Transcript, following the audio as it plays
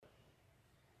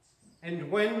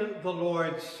And when the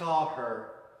Lord saw her,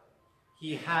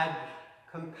 he had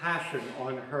compassion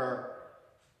on her,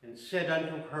 and said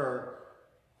unto her,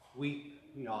 Weep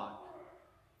not.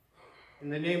 In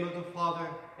the name of the Father,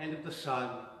 and of the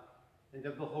Son, and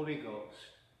of the Holy Ghost.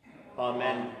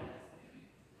 Amen.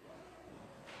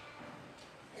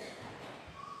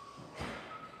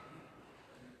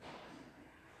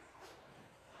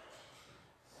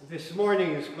 This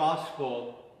morning's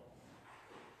Gospel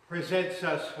presents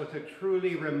us with a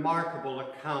truly remarkable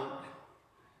account.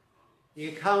 The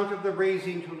account of the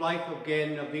raising to life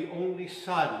again of the only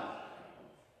son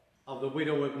of the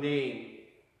widow of Nain.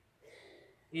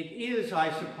 It is,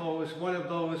 I suppose, one of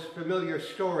those familiar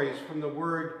stories from the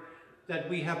Word that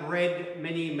we have read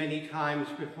many, many times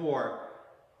before.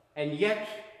 And yet,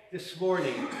 this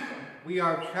morning, we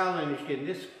are challenged in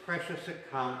this precious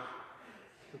account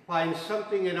to find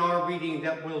something in our reading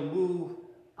that will move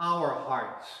our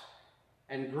hearts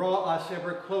and draw us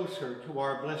ever closer to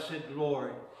our blessed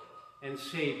Lord and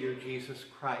Savior, Jesus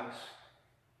Christ.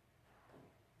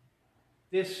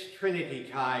 This Trinity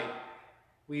tide,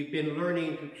 we've been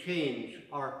learning to change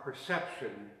our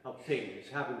perception of things,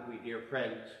 haven't we, dear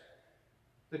friends?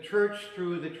 The Church,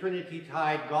 through the Trinity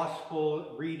tide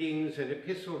Gospel readings and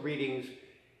epistle readings,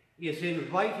 is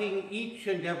inviting each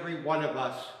and every one of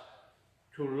us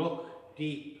to look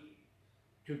deep,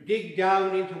 to dig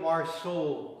down into our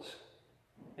souls,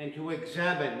 and to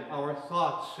examine our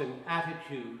thoughts and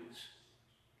attitudes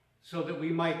so that we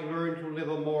might learn to live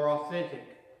a more authentic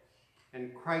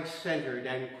and Christ-centered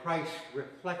and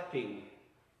Christ-reflecting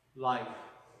life.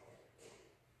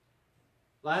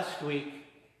 Last week,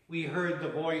 we heard the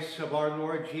voice of our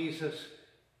Lord Jesus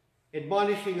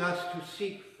admonishing us to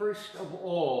seek first of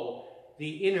all the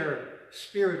inner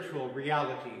spiritual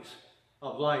realities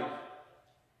of life.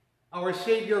 Our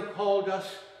Savior called us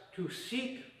to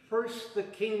seek first the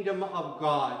kingdom of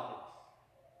God,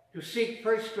 to seek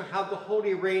first to have the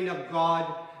holy reign of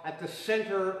God at the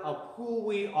center of who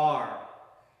we are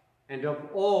and of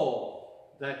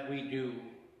all that we do.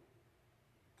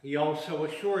 He also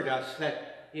assured us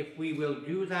that if we will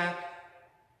do that,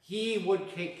 he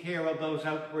would take care of those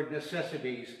outward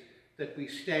necessities that we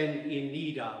stand in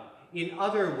need of. In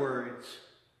other words,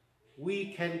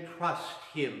 we can trust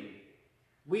him.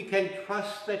 We can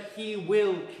trust that he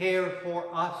will care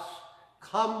for us,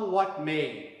 come what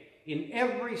may, in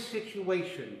every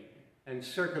situation and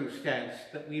circumstance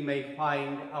that we may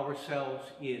find ourselves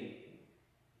in.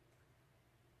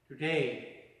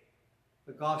 Today,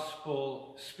 the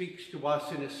Gospel speaks to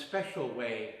us in a special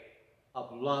way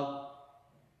of love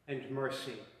and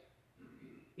mercy.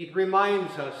 It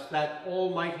reminds us that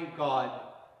Almighty God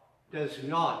does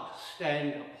not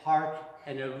stand apart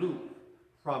and aloof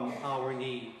from our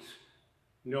needs.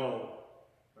 No,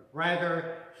 but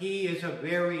rather he is a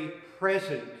very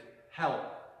present help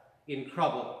in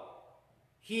trouble.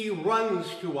 He runs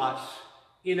to us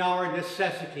in our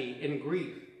necessity and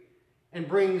grief and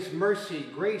brings mercy,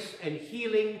 grace, and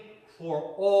healing for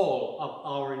all of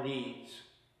our needs.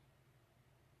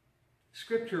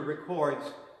 Scripture records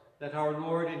that our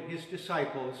Lord and his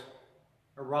disciples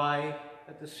arrived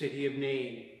at the city of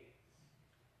Nain.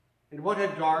 And what a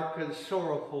dark and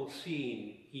sorrowful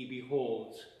scene he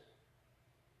beholds.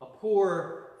 A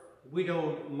poor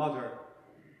widowed mother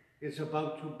is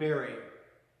about to bury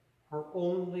her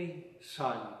only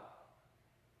son.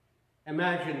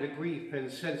 Imagine the grief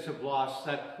and sense of loss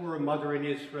that poor mother in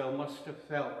Israel must have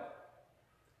felt.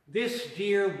 This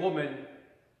dear woman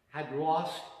had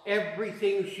lost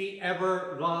everything she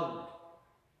ever loved,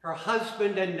 her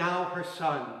husband and now her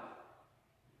son.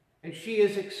 And she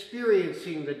is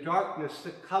experiencing the darkness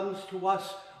that comes to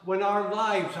us when our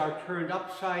lives are turned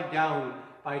upside down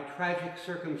by tragic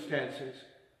circumstances.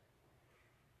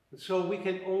 And so we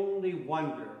can only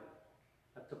wonder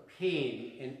at the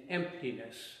pain and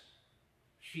emptiness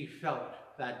she felt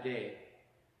that day.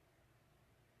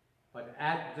 But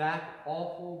at that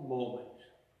awful moment,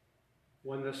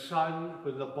 when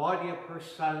the body of her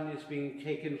son is being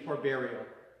taken for burial,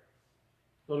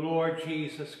 the Lord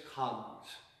Jesus comes.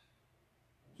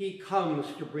 He comes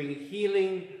to bring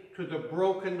healing to the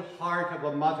broken heart of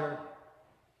a mother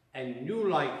and new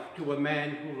life to a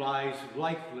man who lies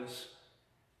lifeless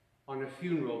on a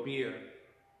funeral bier.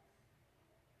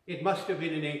 It must have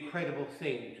been an incredible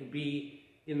thing to be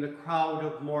in the crowd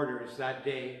of mourners that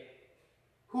day.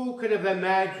 Who could have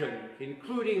imagined,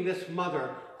 including this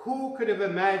mother, who could have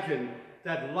imagined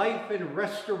that life and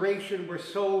restoration were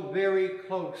so very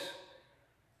close,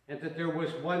 and that there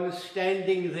was one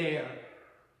standing there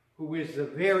who is the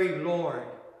very Lord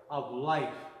of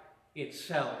life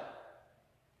itself?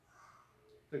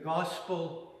 The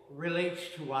Gospel relates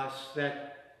to us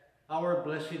that our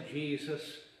blessed Jesus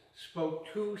spoke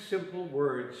two simple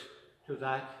words to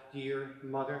that dear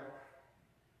mother: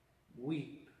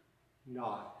 weep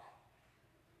not.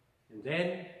 And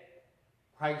then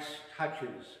Christ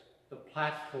touches the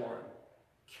platform,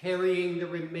 carrying the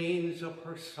remains of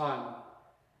her Son,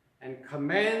 and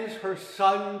commands her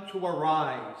Son to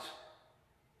arise.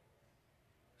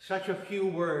 Such a few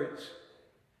words,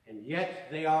 and yet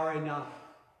they are enough.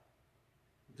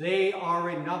 They are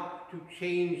enough to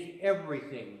change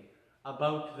everything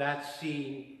about that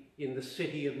scene in the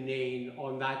city of Nain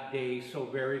on that day so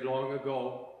very long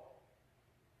ago.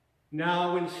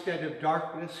 Now, instead of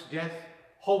darkness, death,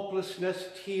 hopelessness,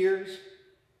 tears,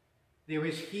 there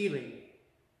is healing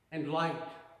and light.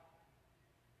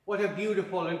 What a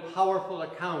beautiful and powerful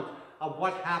account of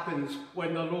what happens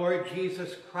when the Lord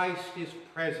Jesus Christ is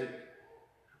present,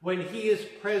 when he is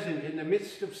present in the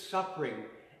midst of suffering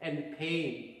and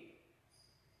pain.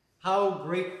 How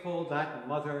grateful that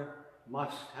mother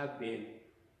must have been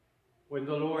when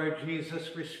the Lord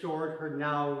Jesus restored her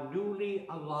now newly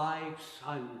alive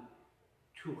Son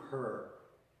to her.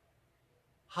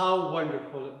 How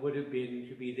wonderful it would have been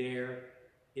to be there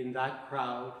in that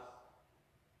crowd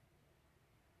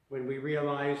when we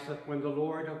realize that when the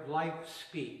Lord of life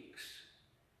speaks,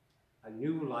 a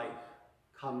new life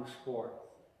comes forth.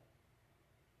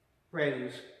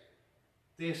 Friends,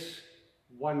 this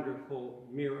wonderful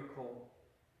miracle,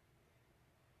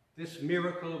 this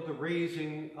miracle of the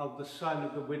raising of the son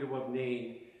of the widow of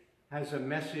Nain, has a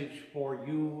message for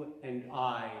you and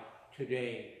I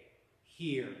today,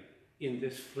 here in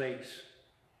this place.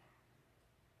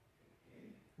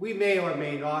 We may or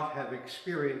may not have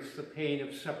experienced the pain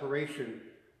of separation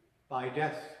by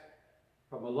death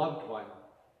from a loved one.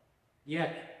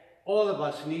 Yet, all of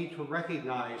us need to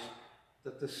recognize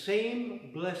that the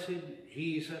same blessed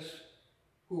Jesus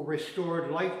who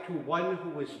restored life to one who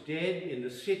was dead in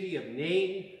the city of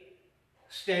Nain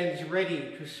stands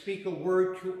ready to speak a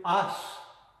word to us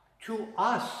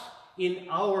in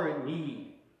our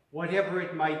need, whatever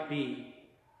it might be.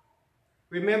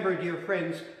 Remember, dear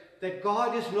friends, that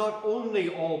God is not only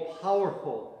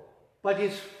all-powerful, but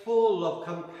is full of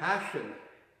compassion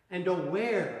and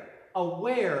aware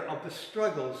of the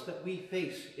struggles that we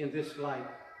face in this life.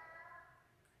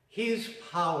 His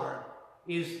power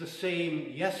is the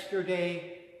same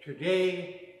yesterday,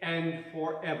 today, and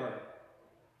forever.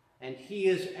 And he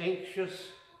is anxious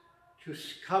to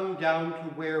come down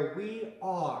to where we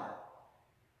are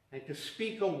and to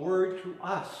speak a word to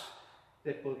us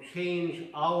that will change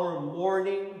our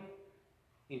mourning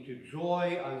into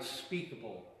joy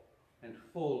unspeakable and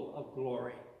full of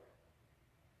glory.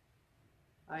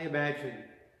 I imagine,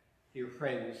 dear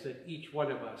friends, that each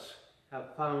one of us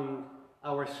have found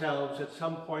ourselves at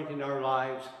some point in our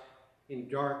lives in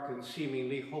dark and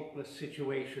seemingly hopeless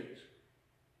situations.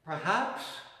 Perhaps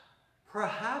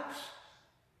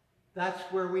that's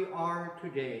where we are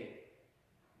today.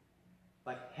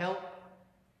 But help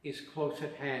is close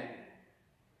at hand.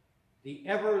 The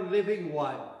ever-living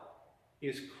one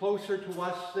is closer to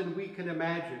us than we can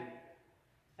imagine,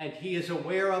 and he is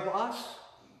aware of us,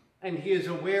 and he is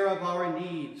aware of our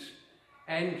needs,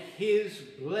 and his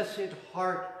blessed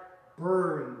heart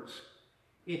burns.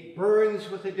 It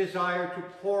burns with a desire to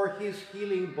pour his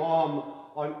healing balm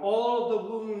on all the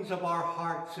wounds of our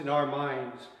hearts and our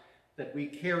minds that we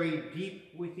carry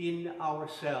deep within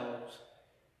ourselves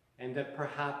and that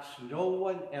perhaps no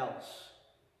one else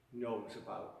knows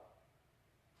about.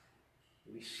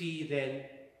 We see then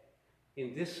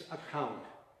in this account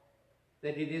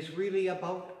that it is really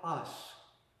about us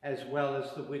as well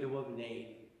as the widow of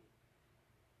Nain.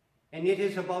 And it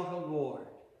is about a Lord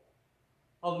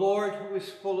who is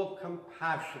full of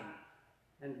compassion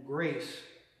and grace,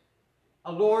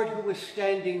 a Lord who is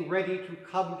standing ready to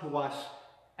come to us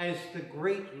as the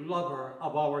great lover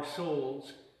of our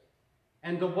souls,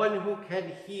 and the one who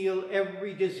can heal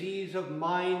every disease of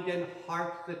mind and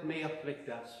heart that may afflict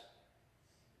us.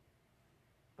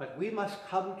 But we must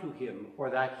come to him for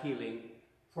that healing,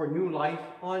 for new life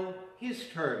on his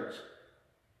terms.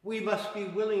 We must be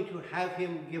willing to have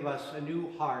him give us a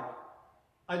new heart,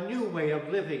 a new way of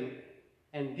living.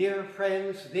 And dear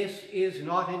friends, this is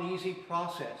not an easy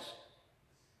process.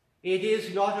 It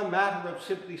is not a matter of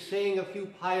simply saying a few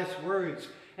pious words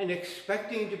and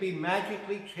expecting to be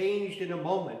magically changed in a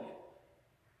moment.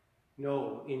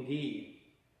 No, indeed.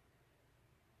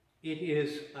 It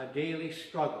is a daily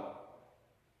struggle.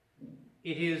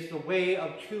 It is the way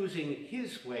of choosing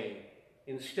his way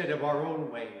instead of our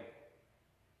own way.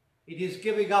 It is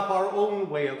giving up our own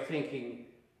way of thinking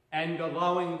and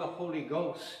allowing the Holy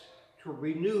Ghost to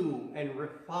renew and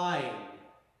refine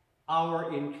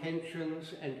our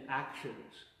intentions and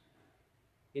actions.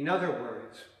 In other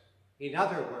words,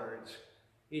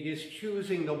 it is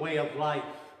choosing the way of life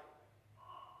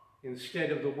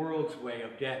instead of the world's way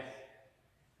of death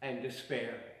and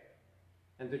despair,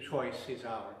 and the choice is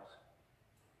ours.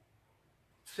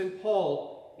 St.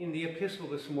 Paul, in the epistle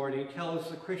this morning, tells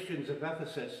the Christians of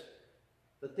Ephesus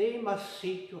that they must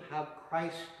seek to have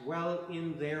Christ dwell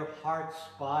in their hearts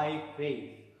by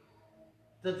faith,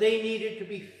 that they needed to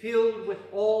be filled with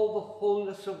all the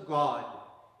fullness of God,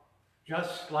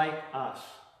 just like us.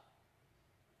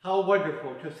 How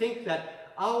wonderful to think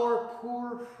that our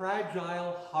poor,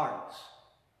 fragile hearts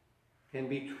can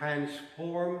be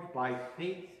transformed by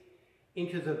faith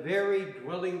into the very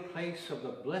dwelling place of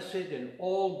the blessed and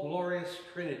all-glorious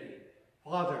Trinity,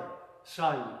 Father,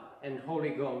 Son, and Holy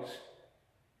Ghost.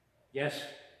 Yes,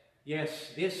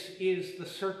 this is the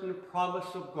certain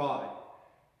promise of God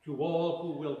to all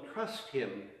who will trust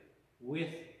him with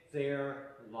their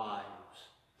lives.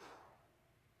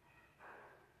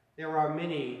 There are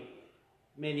many,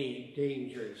 many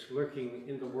dangers lurking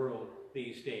in the world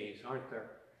these days, aren't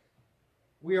there?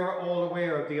 We are all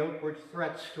aware of the outward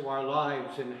threats to our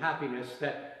lives and happiness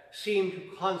that seem to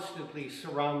constantly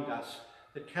surround us.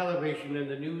 The television and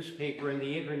the newspaper and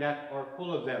the internet are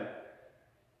full of them.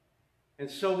 And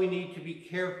so we need to be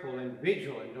careful and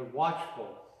vigilant and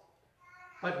watchful.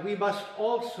 But we must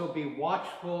also be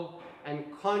watchful and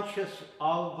conscious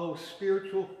of those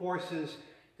spiritual forces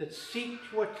that seek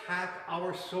to attack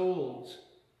our souls,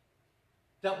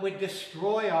 that would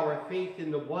destroy our faith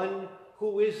in the one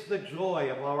who is the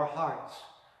joy of our hearts.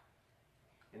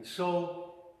 And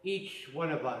so each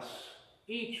one of us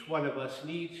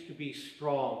needs to be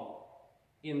strong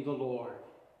in the Lord,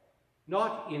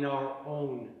 not in our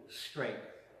own strength,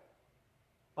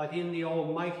 but in the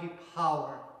almighty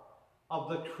power of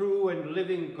the true and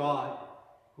living God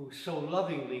who so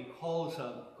lovingly calls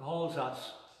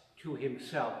us to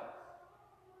himself.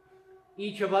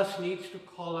 Each of us needs to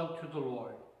call out to the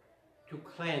Lord to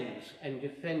cleanse and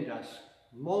defend us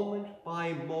moment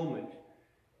by moment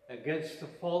against the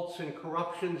faults and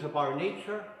corruptions of our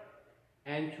nature,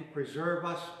 and to preserve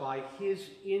us by his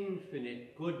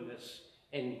infinite goodness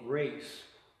and grace.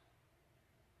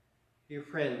 Dear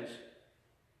friends,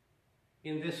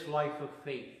 in this life of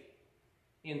faith,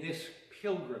 in this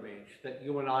pilgrimage that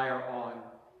you and I are on,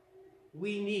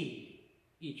 we need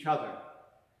each other,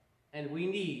 and we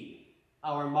need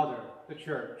our mother, the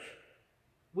Church.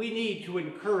 We need to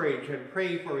encourage and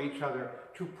pray for each other,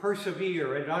 to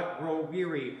persevere and not grow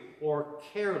weary or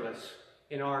careless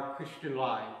in our Christian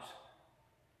lives.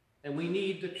 And we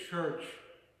need the Church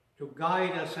to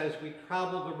guide us as we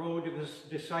travel the road of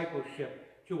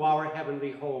discipleship to our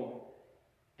heavenly home,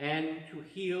 and to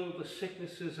heal the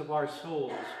sicknesses of our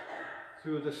souls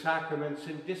through the sacraments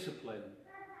and discipline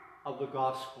of the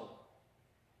gospel.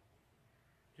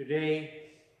 Today,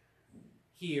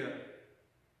 here,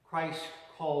 Christ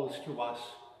calls to us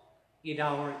in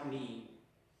our need.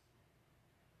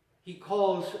 He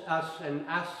calls us and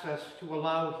asks us to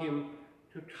allow him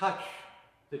to touch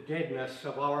the deadness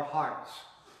of our hearts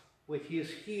with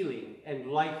his healing and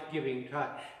life-giving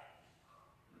touch.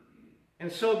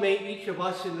 And so may each of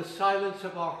us, in the silence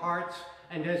of our hearts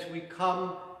and as we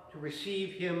come to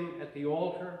receive him at the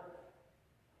altar,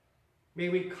 may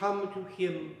we come to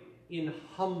him in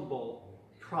humble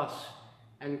trust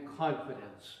and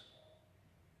confidence.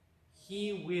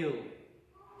 He will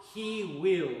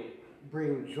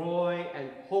bring joy and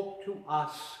hope to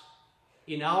us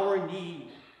in our need,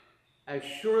 as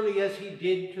surely as he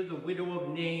did to the widow of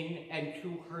Nain and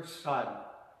to her son.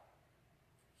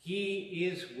 He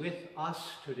is with us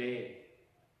today,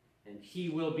 and he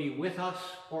will be with us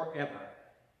forever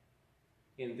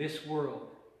in this world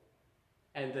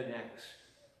and the next.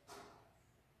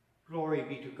 Glory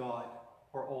be to God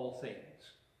for all things.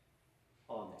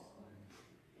 Amen.